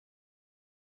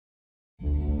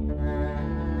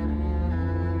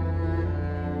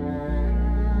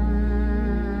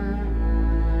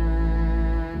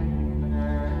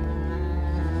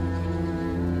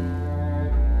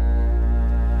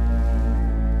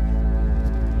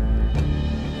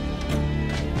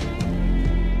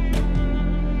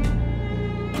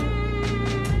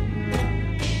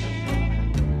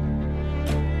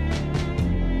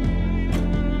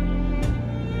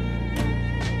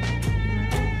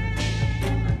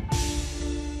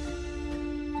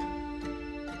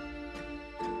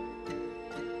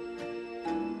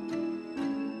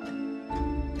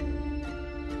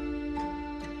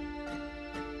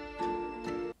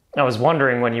I was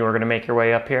wondering when you were going to make your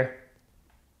way up here.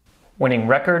 Winning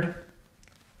record,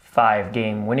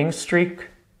 5-game winning streak.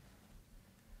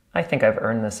 I think I've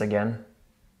earned this again.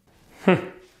 I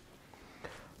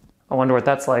wonder what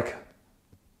that's like.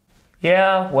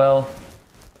 Yeah, well,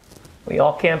 we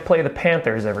all can't play the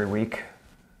Panthers every week.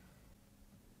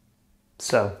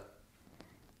 So,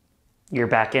 you're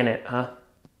back in it, huh?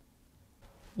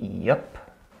 Yep.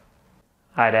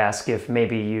 I'd ask if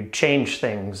maybe you'd change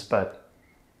things, but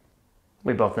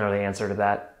we both know the answer to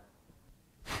that.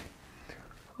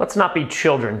 Let's not be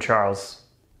children, Charles.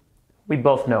 We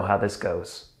both know how this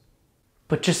goes.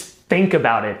 But just think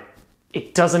about it.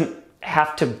 It doesn't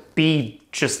have to be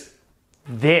just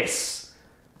this.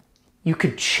 You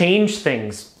could change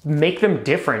things, make them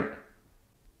different.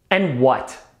 And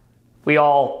what? We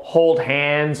all hold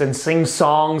hands and sing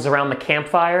songs around the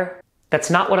campfire? That's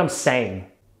not what I'm saying.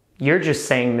 You're just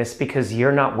saying this because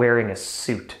you're not wearing a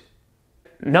suit.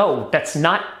 No, that's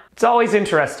not. It's always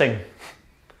interesting.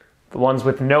 The ones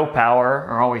with no power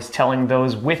are always telling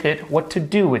those with it what to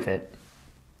do with it.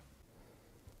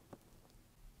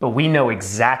 But we know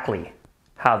exactly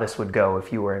how this would go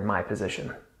if you were in my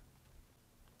position.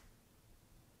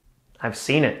 I've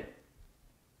seen it.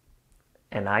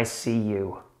 And I see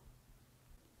you.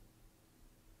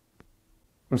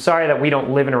 I'm sorry that we don't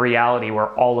live in a reality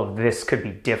where all of this could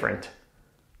be different.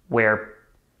 Where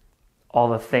all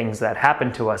the things that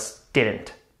happened to us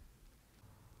didn't.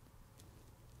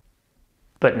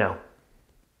 But no.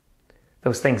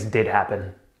 Those things did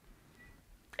happen.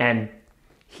 And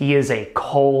he is a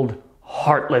cold,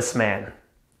 heartless man.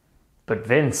 But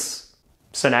Vince.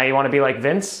 So now you want to be like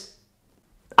Vince?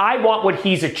 I want what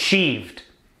he's achieved.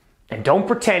 And don't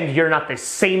pretend you're not the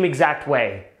same exact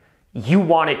way. You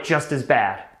want it just as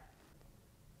bad.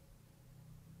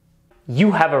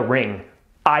 You have a ring.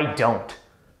 I don't.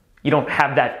 You don't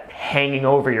have that hanging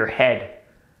over your head.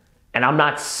 And I'm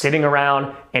not sitting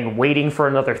around and waiting for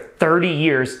another 30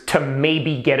 years to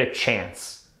maybe get a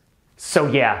chance. So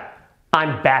yeah,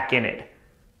 I'm back in it.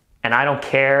 And I don't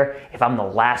care if I'm the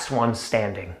last one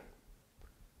standing.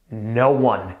 No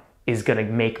one is gonna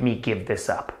make me give this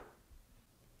up.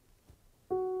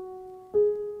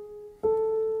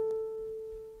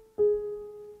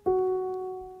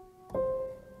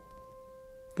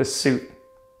 The suit.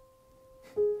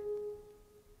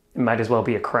 It might as well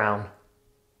be a crown.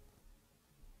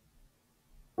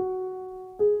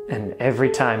 And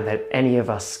every time that any of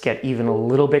us get even a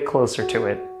little bit closer to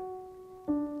it,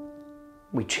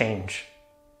 we change.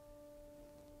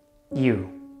 You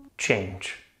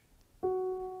change.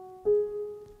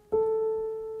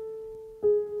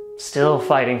 Still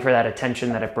fighting for that attention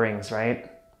that it brings, right?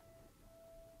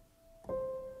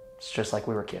 It's just like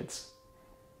we were kids.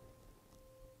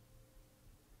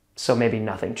 So maybe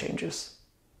nothing changes.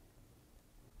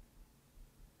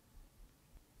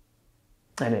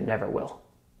 And it never will.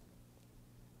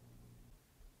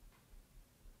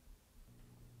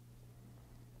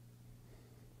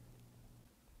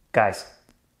 Guys.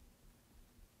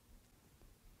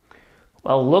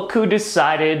 Well, look who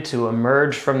decided to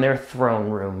emerge from their throne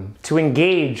room to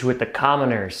engage with the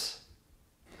commoners.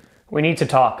 We need to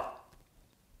talk.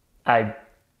 I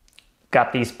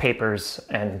got these papers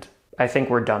and I think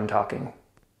we're done talking.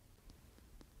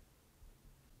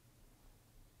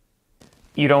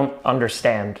 You don't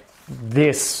understand.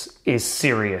 This is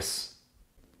serious.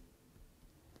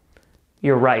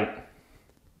 You're right.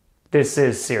 This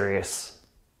is serious.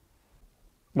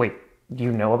 Wait,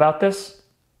 you know about this?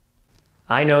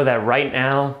 I know that right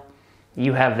now,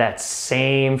 you have that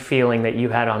same feeling that you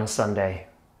had on Sunday.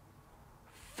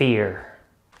 Fear.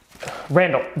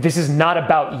 Randall, this is not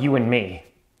about you and me.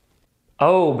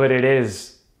 Oh, but it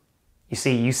is. You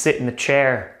see, you sit in the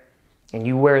chair and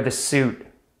you wear the suit.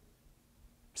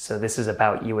 So this is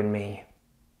about you and me.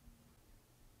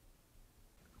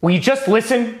 Will you just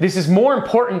listen? This is more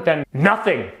important than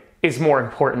nothing is more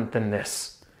important than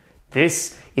this.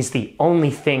 This is the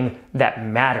only thing that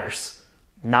matters,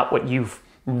 not what you've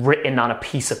written on a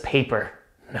piece of paper.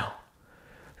 No.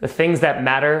 The things that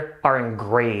matter are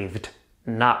engraved,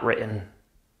 not written.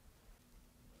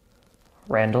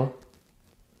 Randall?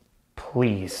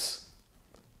 Please.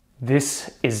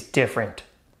 This is different.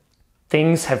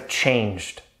 Things have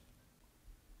changed.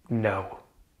 No.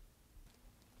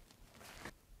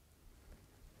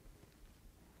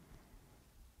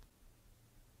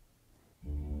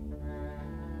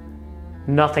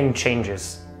 Nothing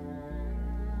changes.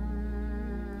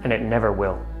 And it never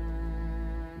will.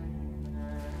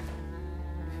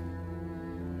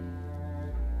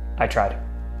 I tried.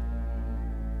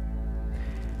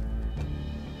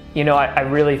 You know, I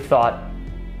really thought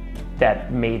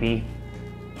that maybe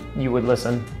you would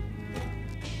listen.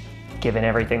 Given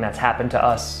everything that's happened to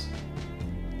us,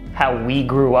 how we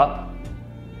grew up.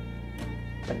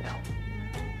 But no.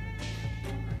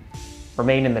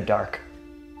 Remain in the dark.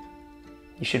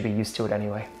 You should be used to it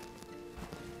anyway.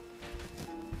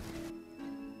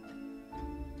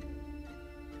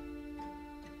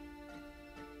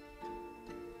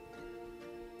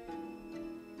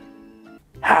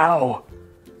 How?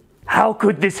 How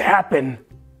could this happen?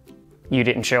 You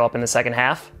didn't show up in the second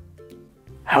half?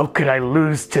 How could I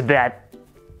lose to that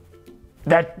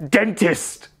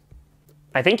dentist?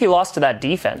 I think you lost to that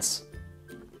defense.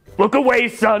 Look away,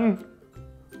 son.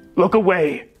 Look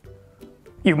away.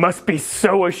 You must be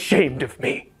so ashamed of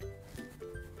me.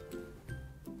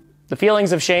 The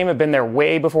feelings of shame have been there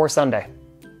way before Sunday.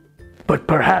 But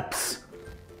perhaps,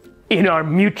 in our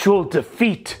mutual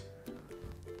defeat,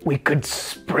 we could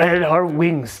spread our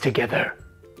wings together.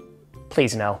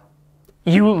 Please no.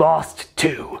 You lost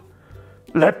too.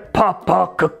 Let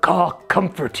Papa Kaka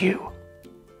comfort you.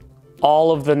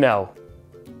 All of the no.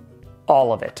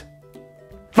 All of it.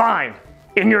 Fine.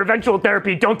 In your eventual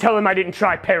therapy, don't tell him I didn't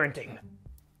try parenting.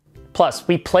 Plus,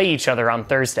 we play each other on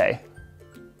Thursday.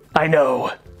 I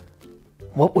know.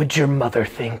 What would your mother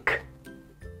think?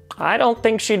 I don't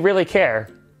think she'd really care.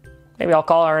 Maybe I'll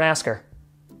call her and ask her.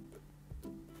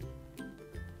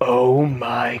 Oh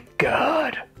my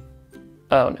God.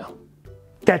 Oh no.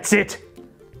 That's it.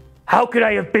 How could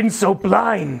I have been so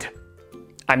blind?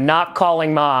 I'm not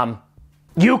calling Mom.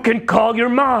 You can call your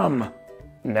mom.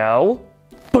 No.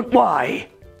 But why?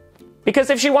 Because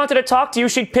if she wanted to talk to you,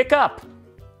 she'd pick up.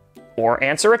 Or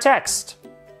answer a text.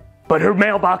 But her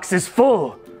mailbox is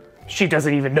full. She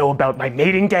doesn't even know about my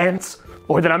mating dance,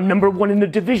 or that I'm #1 in the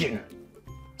division.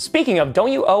 Speaking of,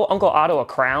 don't you owe Uncle Otto a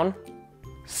crown?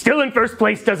 Still in first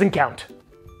place doesn't count.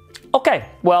 Okay,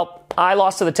 well, I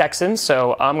lost to the Texans,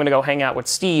 so I'm gonna go hang out with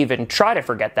Steve and try to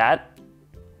forget that.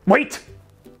 Wait!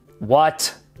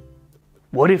 What?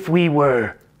 What if we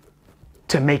were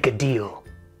to make a deal?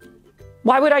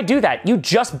 Why would I do that? You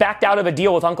just backed out of a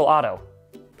deal with Uncle Otto.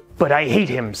 But I hate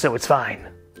him, so it's fine.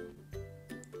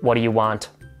 What do you want?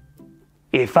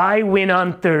 If I win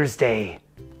on Thursday,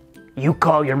 you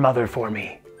call your mother for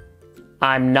me.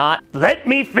 I'm not. Let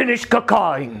me finish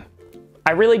cacawing.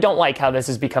 I really don't like how this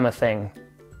has become a thing.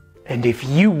 And if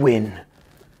you win,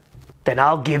 then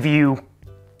I'll give you...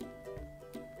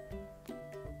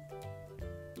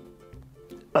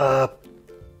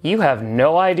 You have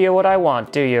no idea what I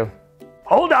want, do you?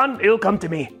 Hold on, it'll come to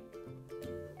me.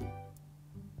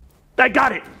 I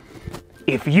got it.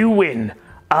 If you win,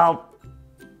 I'll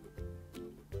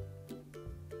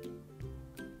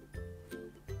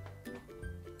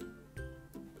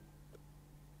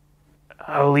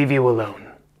leave you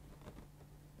alone.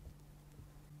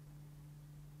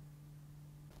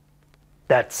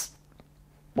 That's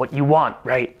what you want,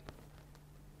 right?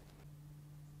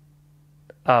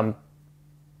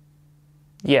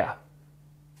 Yeah.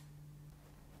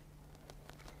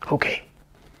 Okay.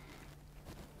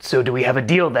 So do we have a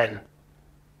deal then?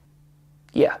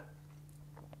 Yeah.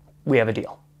 We have a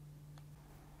deal.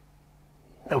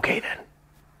 Okay then.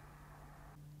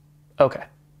 Okay.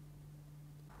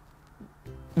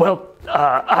 Well,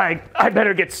 I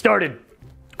better get started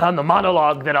on the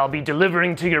monologue that I'll be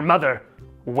delivering to your mother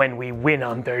when we win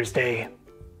on Thursday.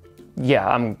 Yeah,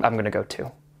 I'm gonna go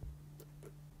too.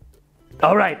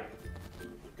 All right.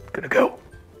 Gonna go.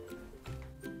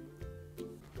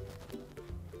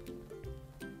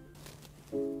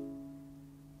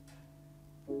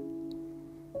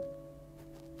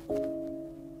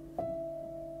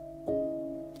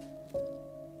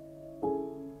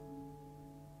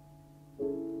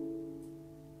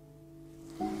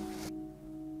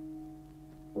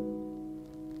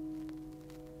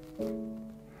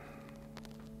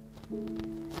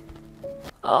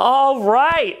 All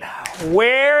right,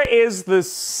 where is the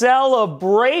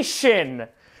celebration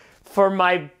for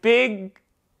my big...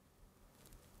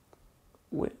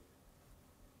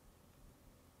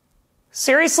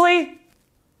 Seriously?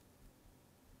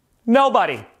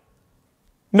 Nobody.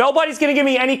 Nobody's gonna give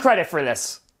me any credit for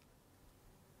this.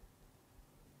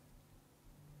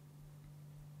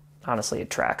 Honestly, it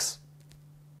tracks.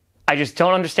 I just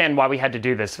don't understand why we had to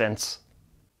do this, Vince.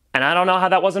 And I don't know how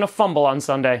that wasn't a fumble on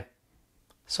Sunday.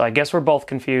 So I guess we're both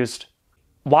confused.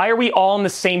 Why are we all in the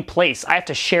same place? I have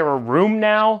to share a room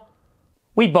now?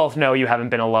 We both know you haven't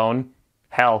been alone.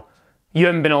 Hell, you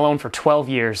haven't been alone for 12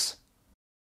 years.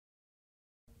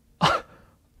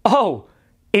 Oh,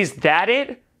 is that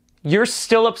it? You're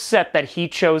still upset that he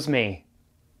chose me.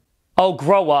 Oh,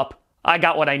 grow up. I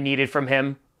got what I needed from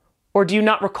him. Or do you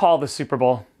not recall the Super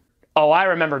Bowl? Oh, I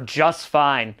remember just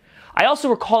fine. I also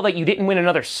recall that you didn't win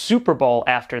another Super Bowl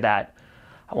after that.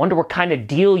 I wonder what kind of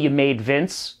deal you made,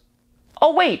 Vince.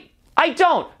 Oh wait, I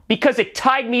don't, because it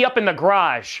tied me up in the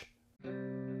garage.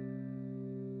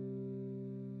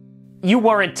 You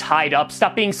weren't tied up.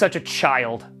 Stop being such a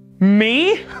child.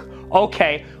 Me?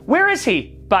 Okay, where is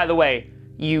he, by the way?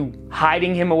 You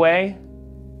hiding him away?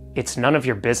 It's none of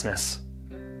your business.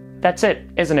 That's it,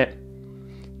 isn't it?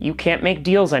 You can't make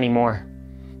deals anymore.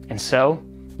 And so,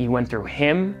 you went through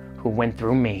him who went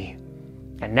through me.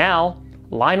 And now,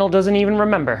 Lionel doesn't even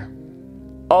remember.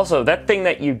 Also, that thing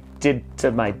that you did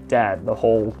to my dad, the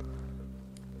whole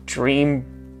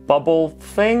dream bubble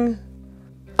thing?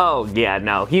 Oh, yeah,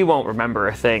 no, he won't remember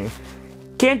a thing.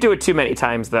 Can't do it too many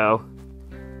times, though.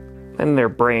 Then their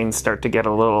brains start to get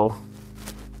a little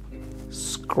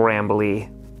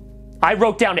scrambly. I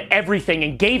wrote down everything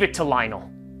and gave it to Lionel.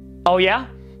 Oh, yeah?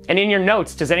 And in your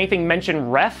notes, does anything mention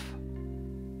Ref?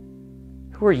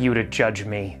 Who are you to judge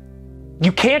me?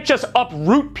 You can't just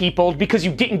uproot people because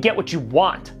you didn't get what you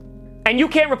want. And you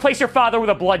can't replace your father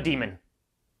with a blood demon.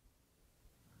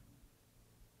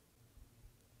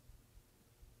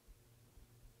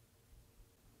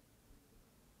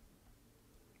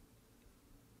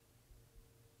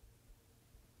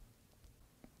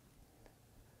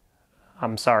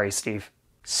 I'm sorry, Steve.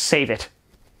 Save it.